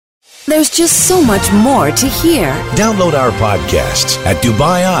There's just so much more to hear. Download our podcasts at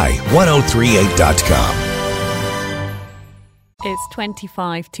DubaiI1038.com. It's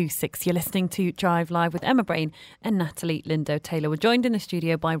 25 to 6. You're listening to Drive Live with Emma Brain and Natalie Lindo-Taylor. We're joined in the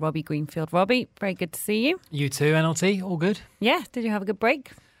studio by Robbie Greenfield. Robbie, very good to see you. You too, NLT. All good? Yeah. Did you have a good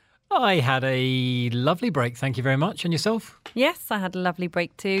break? I had a lovely break, thank you very much. And yourself? Yes, I had a lovely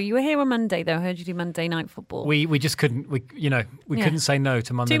break too. You were here on Monday, though. I heard you do Monday night football. We just couldn't, couldn't say no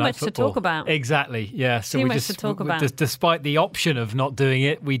to Monday night football. Too much to talk about. Exactly, yeah. So Too much to talk about. Despite the option of not doing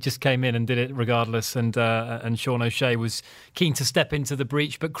it, we just came in and did it regardless. And Sean O'Shea was keen to step into the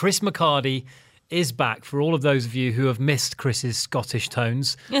breach. But Chris McCarty is back. For all of those of you who have missed Chris's Scottish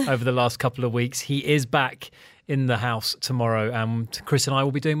tones over the last couple of weeks, he is back in the house tomorrow, and Chris and I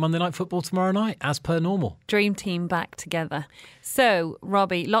will be doing Monday Night Football tomorrow night as per normal. Dream team back together. So,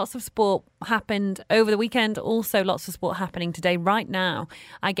 Robbie, lots of sport happened over the weekend, also lots of sport happening today. Right now,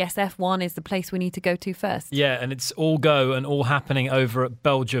 I guess F1 is the place we need to go to first. Yeah, and it's all go and all happening over at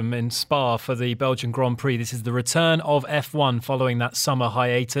Belgium in Spa for the Belgian Grand Prix. This is the return of F1 following that summer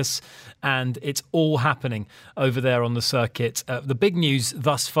hiatus, and it's all happening over there on the circuit. The big news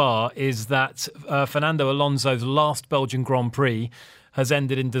thus far is that Fernando Alonso's last Belgian Grand Prix has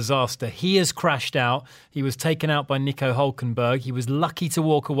ended in disaster. He has crashed out. He was taken out by Nico Hülkenberg. He was lucky to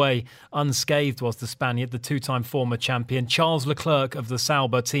walk away unscathed, was the Spaniard, the two-time former champion. Charles Leclerc of the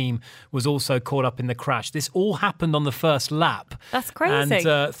Sauber team was also caught up in the crash. This all happened on the first lap. That's crazy.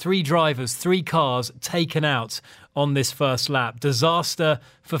 And 3 drivers, 3 cars taken out on this first lap. Disaster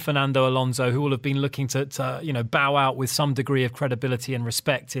for Fernando Alonso, who will have been looking to bow out with some degree of credibility and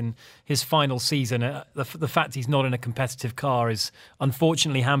respect in his final season. The fact he's not in a competitive car is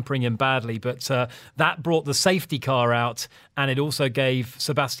unfortunately hampering him badly, but that brought the safety car out, and it also gave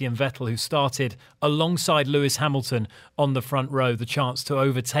Sebastian Vettel, who started alongside Lewis Hamilton on the front row, the chance to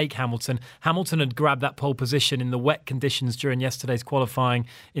overtake Hamilton. Hamilton had grabbed that pole position in the wet conditions during yesterday's qualifying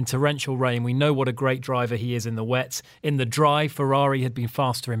in torrential rain. We know what a great driver he is in the wet. In the dry, Ferrari had been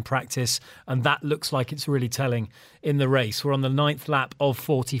faster in practice, and that looks like it's really telling in the race. We're on the 9th lap of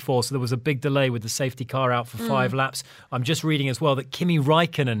 44, so there was a big delay with the safety car out for 5 laps. I'm just reading as well that Kimi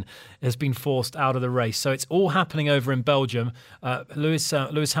Raikkonen has been forced out of the race. So it's all happening over in Belgium. Lewis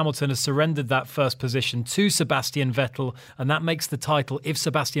Hamilton has surrendered that first position to Sebastian Vettel, and that makes the title, if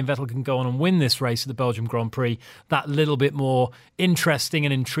Sebastian Vettel can go on and win this race at the Belgium Grand Prix, that little bit more interesting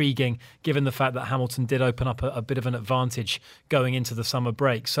and intriguing, given the fact that Hamilton did open up a bit of an advantage going into the summer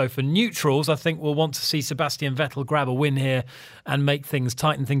break. So for neutrals, I think we'll want to see Sebastian Vettel grab a win here and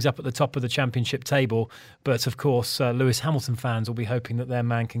tighten things up at the top of the championship table. But of course, Lewis Hamilton fans will be hoping that their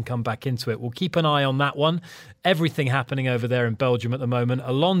man can come back into it. We'll keep an eye on that one. Everything happening over there in Belgium at the moment.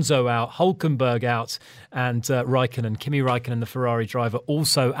 Alonso out, Hülkenberg out, and Kimi Raikkonen, the Ferrari driver,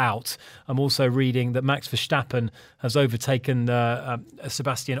 also out. I'm also reading that Max Verstappen has overtaken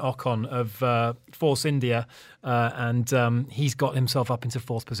Sebastian Ocon of Force India, and he's got himself up into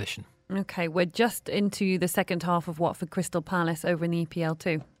 4th position. Okay, we're just into the second half of Watford Crystal Palace over in the EPL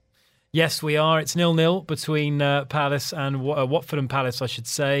too. Yes, we are. It's 0-0 between Palace and Watford and Palace, I should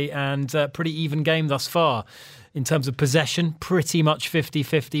say, and pretty even game thus far. In terms of possession, pretty much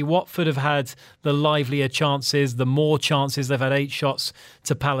 50-50. Watford have had the livelier chances, the more chances. They've had 8 shots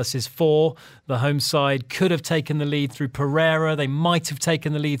to Palace's 4. The home side could have taken the lead through Pereira. They might have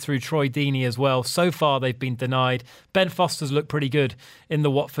taken the lead through Troy Deeney as well. So far, they've been denied. Ben Foster's looked pretty good in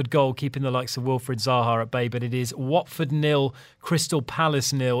the Watford goal, keeping the likes of Wilfried Zaha at bay. But it is Watford 0, Crystal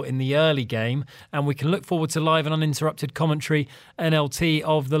Palace 0 in the early game. And we can look forward to live and uninterrupted commentary, NLT,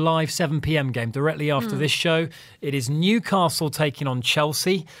 of the live 7pm game directly after this show. It is Newcastle taking on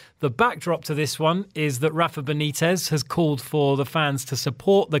Chelsea. The backdrop to this one is that Rafa Benitez has called for the fans to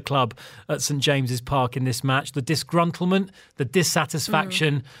support the club at St James's Park in this match. The disgruntlement, the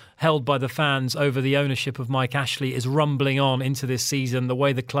dissatisfaction held by the fans over the ownership of Mike Ashley is rumbling on into this season. The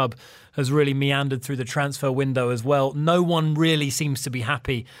way the club has really meandered through the transfer window as well. No one really seems to be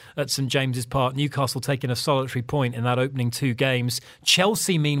happy at St James's Park. Newcastle taking a solitary point in that opening 2 games.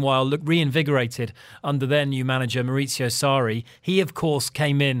 Chelsea, meanwhile, look reinvigorated under their new manager, Maurizio Sarri. He, of course,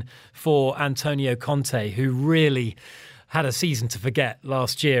 came in for Antonio Conte, who really had a season to forget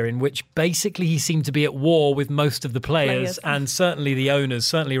last year, in which basically he seemed to be at war with most of the players and certainly the owners,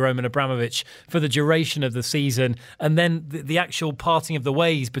 certainly Roman Abramovich, for the duration of the season. And then the actual parting of the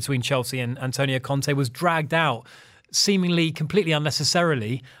ways between Chelsea and Antonio Conte was dragged out seemingly completely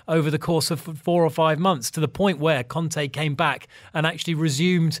unnecessarily over the course of 4 or 5 months, to the point where Conte came back and actually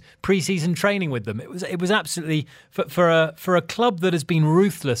resumed pre-season training with them. It was absolutely for a club that has been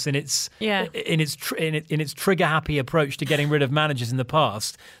ruthless in its trigger happy approach to getting rid of managers in the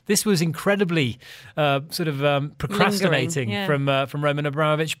past. This was incredibly procrastinating from Roman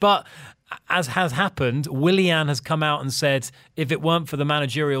Abramovich, but as has happened, Willian has come out and said, if it weren't for the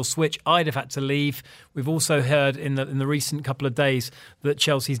managerial switch, I'd have had to leave. We've also heard in the recent couple of days that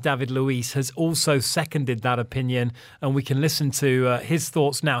Chelsea's David Luiz has also seconded that opinion, and we can listen to his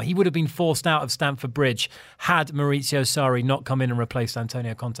thoughts now. He would have been forced out of Stamford Bridge had Maurizio Sarri not come in and replaced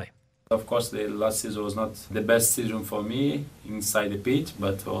Antonio Conte. Of course, the last season was not the best season for me inside the pitch,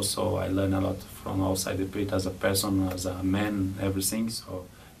 but also I learned a lot from outside the pitch as a person, as a man, everything. So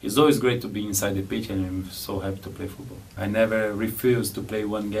it's always great to be inside the pitch, and I'm so happy to play football. I never refused to play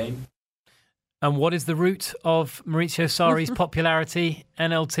one game. And what is the root of Maurizio Sarri's popularity,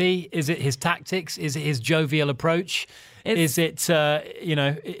 NLT? Is it his tactics? Is it his jovial approach? Is it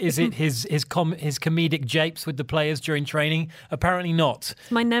his comedic japes with the players during training? Apparently not.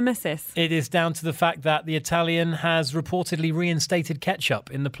 It's my nemesis. It is down to the fact that the Italian has reportedly reinstated ketchup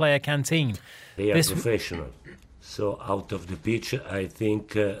in the player canteen. They are professional. So out of the pitch, I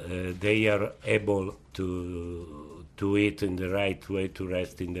think they are able to eat in the right way, to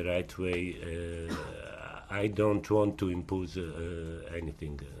rest in the right way. I don't want to impose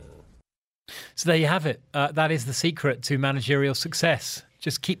anything. So there you have it. That is the secret to managerial success.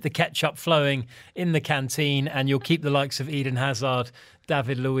 Just keep the ketchup flowing in the canteen, and you'll keep the likes of Eden Hazard,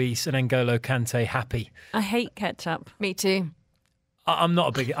 David Luiz, and N'Golo Kante happy. I hate ketchup. Me too. I'm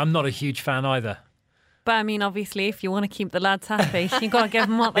not a huge fan either. But I mean, obviously, if you want to keep the lads happy, you've got to give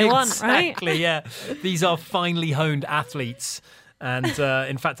them what they want, right? Exactly, yeah. These are finely honed athletes. And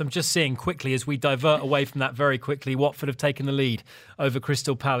in fact, I'm just seeing quickly, as we divert away from that very quickly, Watford have taken the lead over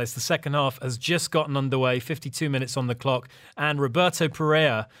Crystal Palace. The second half has just gotten underway, 52 minutes on the clock. And Roberto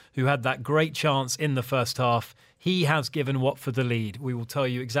Pereira, who had that great chance in the first half, he has given Watford the lead. We will tell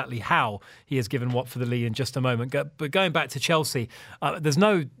you exactly how he has given Watford the lead in just a moment. But going back to Chelsea, there's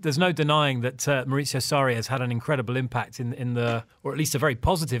no denying that Maurizio Sarri has had an incredible impact in the, or at least a very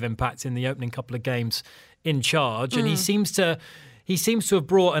positive impact in the opening couple of games in charge. And he seems to have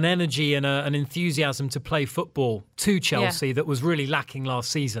brought an energy and an enthusiasm to play football to Chelsea that was really lacking last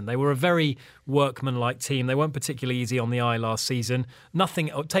season. They were a very workmanlike team. They weren't particularly easy on the eye last season.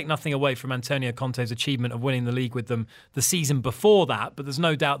 Take nothing away from Antonio Conte's achievement of winning the league with them the season before that, but there's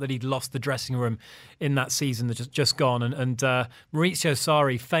no doubt that he'd lost the dressing room in that season that's just gone. And Maurizio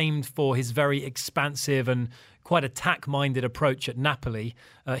Sarri, famed for his very expansive and quite attack-minded approach at Napoli.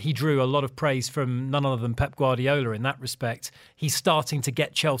 He drew a lot of praise from none other than Pep Guardiola in that respect. He's starting to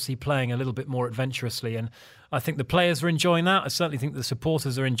get Chelsea playing a little bit more adventurously, and I think the players are enjoying that. I certainly think the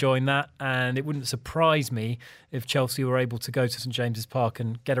supporters are enjoying that, and it wouldn't surprise me if Chelsea were able to go to St James's Park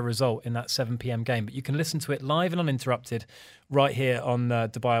and get a result in that 7 p.m. game. But you can listen to it live and uninterrupted right here on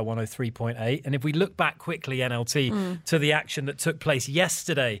Dubai 103.8. And if we look back quickly, NLT, to the action that took place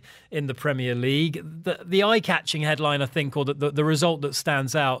yesterday in the Premier League, the eye-catching headline, I think, or the result that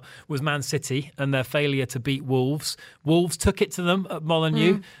stands out was Man City and their failure to beat Wolves. Wolves took it to them at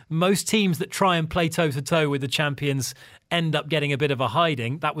Molineux. Most teams that try and play toe-to-toe with the champions end up getting a bit of a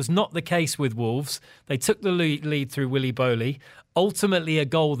hiding. That was not the case with Wolves. They took the lead through Willy Boley. Ultimately, a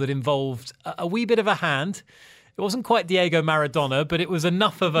goal that involved a wee bit of a hand. It wasn't quite Diego Maradona, but it was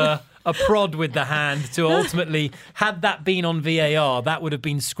enough of a prod with the hand to ultimately, had that been on VAR, that would have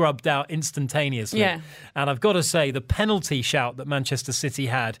been scrubbed out instantaneously. Yeah. And I've got to say, the penalty shout that Manchester City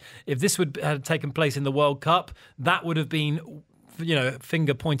had, if this had taken place in the World Cup, that would have been,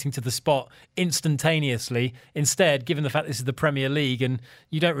 finger pointing to the spot instantaneously. Instead, given the fact this is the Premier League and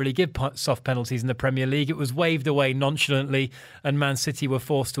you don't really give soft penalties in the Premier League, it was waved away nonchalantly and Man City were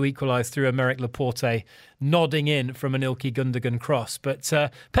forced to equalise through Aymeric Laporte nodding in from an Ilkay Gundogan cross. But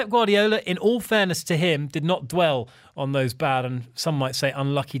Pep Guardiola, in all fairness to him, did not dwell on those bad and some might say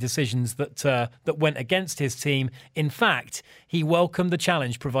unlucky decisions that went against his team. In fact, he welcomed the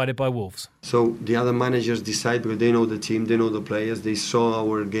challenge provided by Wolves. So the other managers decide, because they know the team, they know the players, they saw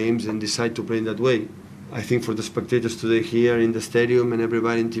our games and decide to play in that way. I think for the spectators today here in the stadium and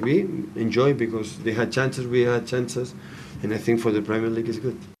everybody in TV, enjoy, because they had chances, we had chances, and I think for the Premier League it's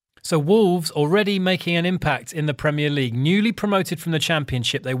good. So Wolves already making an impact in the Premier League, newly promoted from the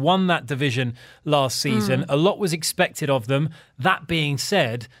Championship. They won that division last season. A lot was expected of them. That being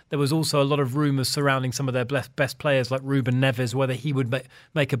said, there was also a lot of rumours surrounding some of their best players like Ruben Neves, whether he would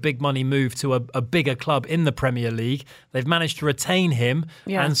make a big money move to a bigger club in the Premier League. They've managed to retain him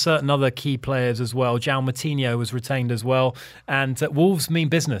and certain other key players as well. João Moutinho was retained as well. And Wolves mean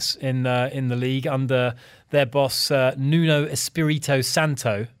business in the league under their boss, Nuno Espirito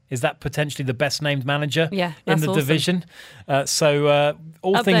Santo. Is that potentially the best named manager in the division?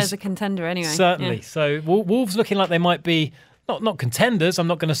 All Up things there's a contender anyway. Certainly. Yeah. So Wolves looking like they might be not contenders. I'm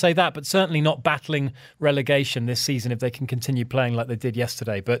not going to say that, but certainly not battling relegation this season if they can continue playing like they did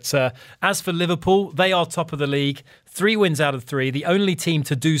yesterday. But as for Liverpool, they are top of the league. 3 wins out of 3, the only team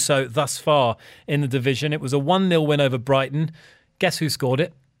to do so thus far in the division. It was a 1-0 win over Brighton. Guess who scored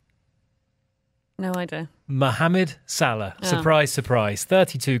it? No idea. Mohamed Salah. Surprise, surprise.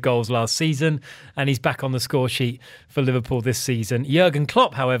 32 goals last season, and he's back on the score sheet for Liverpool this season. Jurgen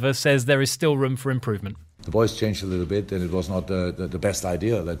Klopp, however, says there is still room for improvement. The boys changed a little bit, and it was not the best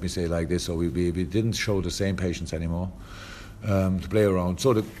idea, let me say like this. So we didn't show the same patience anymore to play around.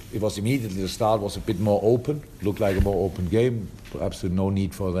 So it was immediately, the start was a bit more open, looked like a more open game. Perhaps no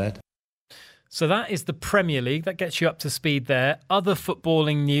need for that. So that is the Premier League. That gets you up to speed there. Other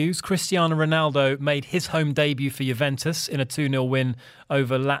footballing news. Cristiano Ronaldo made his home debut for Juventus in a 2-0 win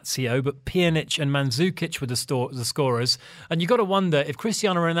over Lazio, but Pjanic and Mandzukic were the scorers. And you've got to wonder, if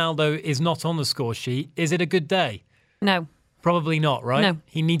Cristiano Ronaldo is not on the score sheet, is it a good day? No. Probably not, right? No.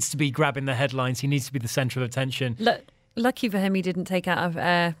 He needs to be grabbing the headlines. He needs to be the centre of attention. Lucky for him, he didn't take out of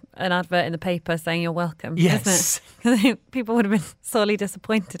an advert in the paper saying you're welcome. Yes. Isn't it? People would have been sorely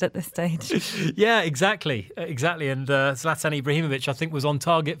disappointed at this stage. Yeah, exactly. And Zlatan Ibrahimovic, I think, was on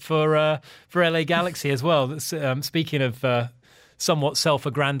target for LA Galaxy as well. Speaking of somewhat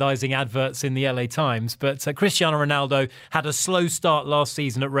self-aggrandising adverts in the LA Times. But Cristiano Ronaldo had a slow start last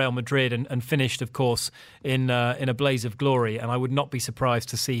season at Real Madrid and finished, of course, in a blaze of glory. And I would not be surprised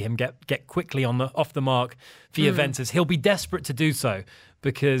to see him get quickly off the mark for Juventus. He'll be desperate to do so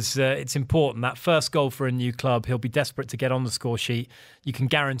because it's important. That first goal for a new club, he'll be desperate to get on the score sheet. You can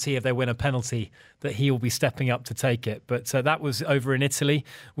guarantee if they win a penalty that he will be stepping up to take it. But that was over in Italy.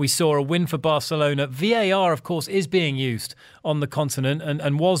 We saw a win for Barcelona. VAR, of course, is being used on the continent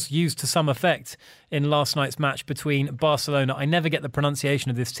and was used to some effect in last night's match between Barcelona. I never get the pronunciation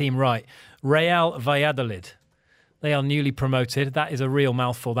of this team right. Real Valladolid. They are newly promoted. That is a real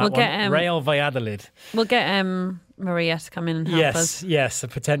mouthful, that one. Real Valladolid. We'll get Maria to come in and help us. Yes,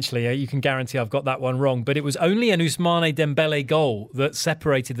 potentially. You can guarantee I've got that one wrong. But it was only an Ousmane Dembele goal that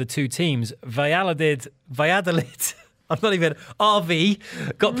separated the two teams. Valladolid, I'm not even,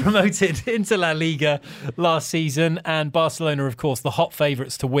 RV, got promoted into La Liga last season. And Barcelona, of course, the hot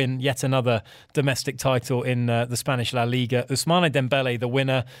favourites to win yet another domestic title in the Spanish La Liga. Ousmane Dembele, the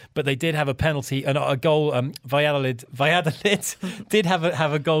winner, but they did have a penalty and a goal. Valladolid did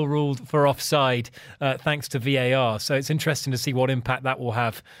have a goal ruled for offside thanks to VAR. So it's interesting to see what impact that will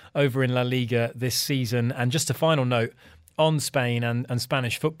have over in La Liga this season. And just a final note on Spain and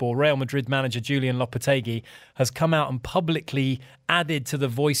Spanish football, Real Madrid manager Julian Lopetegui has come out and publicly added to the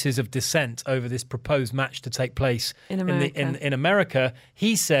voices of dissent over this proposed match to take place in America.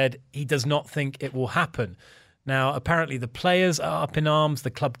 He said he does not think it will happen. Now, apparently the players are up in arms.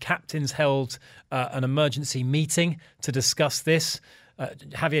 The club captains held an emergency meeting to discuss this.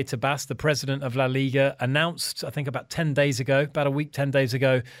 Javier Tebas, the president of La Liga, announced, I think about 10 days ago, about a week, 10 days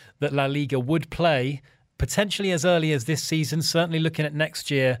ago, that La Liga would play potentially as early as this season, certainly looking at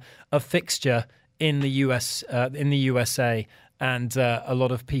next year, a fixture in the USA. And a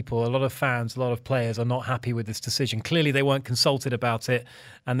lot of people, a lot of fans, a lot of players are not happy with this decision. Clearly, they weren't consulted about it,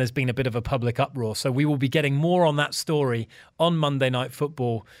 and there's been a bit of a public uproar. So we will be getting more on that story on Monday Night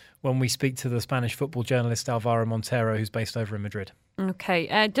Football when we speak to the Spanish football journalist Alvaro Montero, who's based over in Madrid.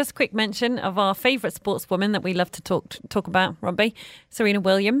 Okay, just a quick mention of our favourite sportswoman that we love to talk about, Robbie, Serena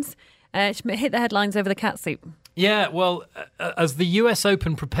Williams. She hit the headlines over the catsuit. Yeah, well, as the US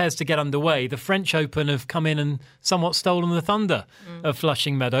Open prepares to get underway, the French Open have come in and somewhat stolen the thunder of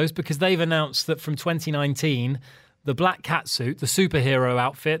Flushing Meadows because they've announced that from 2019, the black catsuit, the superhero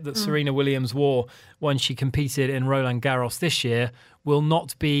outfit that Serena Williams wore when she competed in Roland Garros this year, will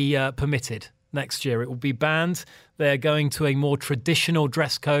not be permitted next year. It will be banned. They're going to a more traditional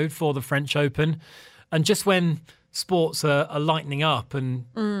dress code for the French Open. And just when sports are lightening up and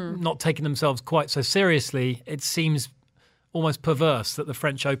not taking themselves quite so seriously, it seems almost perverse that the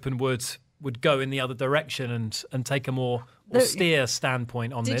French Open would go in the other direction and take a more austere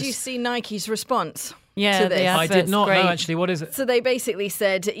standpoint on this. Did you see Nike's response? Yeah, to this. I did not know, actually. What is it? So they basically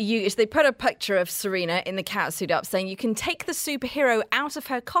said, they put a picture of Serena in the catsuit up saying you can take the superhero out of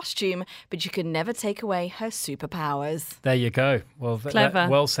her costume, but you can never take away her superpowers. There you go. Well, Clever.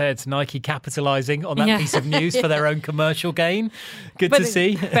 Well said. Nike capitalising on that piece of news for their own commercial gain. Good to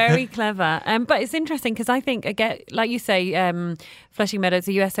see. Very clever. But it's interesting because I think, again, like you say, Flushing Meadows,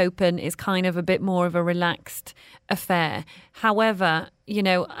 the US Open is kind of a bit more of a relaxed affair. However,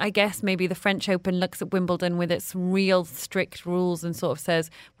 I guess maybe the French Open looks at Wimbledon with its real strict rules and sort of says,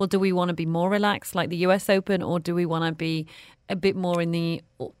 well, do we want to be more relaxed like the US Open, or do we want to be a bit more in the,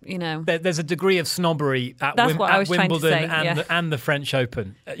 There's a degree of snobbery at Wimbledon and the French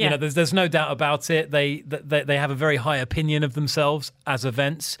Open. There's no doubt about it. They have a very high opinion of themselves as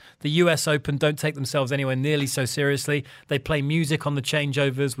events. The US Open don't take themselves anywhere nearly so seriously. They play music on the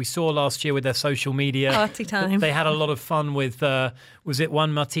changeovers. We saw last year with their social media. Party time. They had a lot of fun with, was it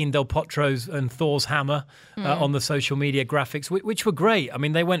Juan Martín del Potro's and Thor's hammer on the social media graphics, which were great. I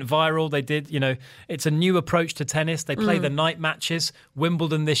mean, they went viral. They did, it's a new approach to tennis. They play the night matches.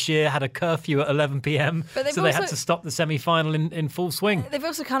 Wimbledon this year had a curfew at 11 p.m, so they had to stop the semi-final in full swing. They've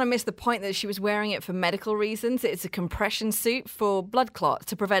also kind of missed the point that she was wearing it for medical reasons. It's a compression suit for blood clots,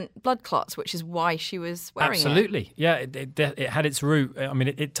 to prevent blood clots, which is why she was wearing it. Absolutely. Yeah, it had its root. I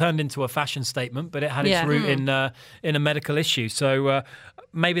mean, it turned into a fashion statement, but it had its root in a medical issue. So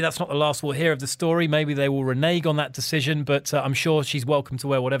maybe that's not the last we'll hear of the story. Maybe they will renege on that decision, but I'm sure she's welcome to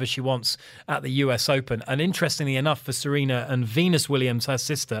wear whatever she wants at the US Open. And interestingly enough, for Serena and Venus Williams, her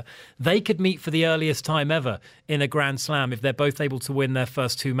sister, they could meet for the earliest time ever in a Grand Slam if they're both able to win their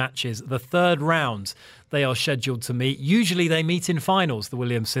first two matches. The third round, they are scheduled to meet. Usually they meet in finals, the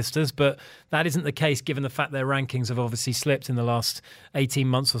Williams sisters, but that isn't the case given the fact their rankings have obviously slipped in the last 18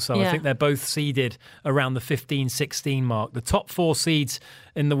 months or so. Yeah. I think they're both seeded around the 15-16 mark. The top four seeds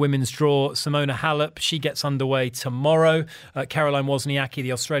in the women's draw, Simona Halep, she gets underway tomorrow. Caroline Wozniacki,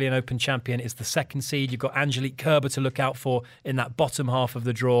 the Australian Open champion, is the second seed. You've got Angelique Kerber to look out for in that bottom half of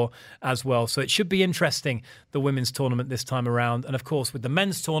the draw as well. So it should be interesting, the women's tournament this time around. And of course, with the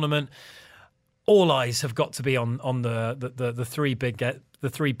men's tournament, all eyes have got to be on the three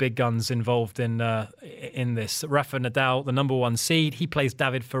big guns involved in this. Rafa Nadal, the number one seed, he plays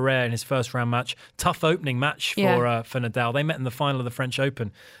David Ferrer in his first round match. Tough opening match for Nadal. They met in the final of the French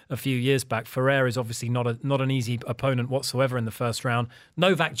Open a few years back. Ferrer is obviously not an easy opponent whatsoever in the first round.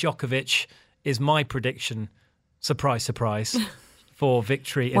 Novak Djokovic is my prediction. Surprise, surprise. For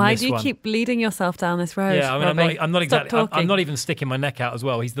victory in this one. Why do you keep leading yourself down this road? Yeah, I mean, Robbie? I'm not even sticking my neck out as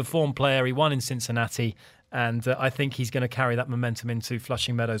well. He's the form player. He won in Cincinnati, and I think he's going to carry that momentum into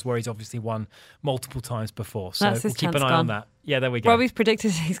Flushing Meadows, where he's obviously won multiple times before. So we'll keep an eye on that. Yeah, there we go. Robbie's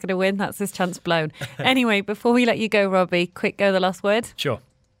predicted he's going to win. That's his chance blown. Anyway, before we let you go, Robbie, quick go the last word. Sure.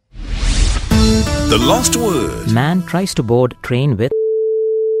 The last word. Man tries to board train with...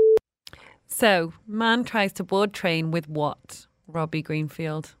 So, man tries to board train with what? Robbie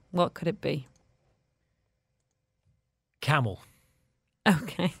Greenfield. What could it be? Camel.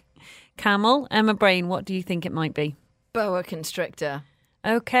 Okay. Camel. Emma Brain, what do you think it might be? Boa constrictor.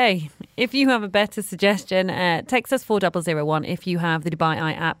 Okay. If you have a better suggestion, text us 4001. If you have the Dubai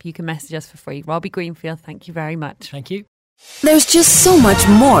Eye app, you can message us for free. Robbie Greenfield, thank you very much. Thank you. There's just so much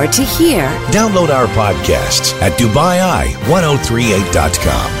more to hear. Download our podcasts at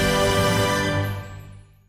DubaiEye1038.com.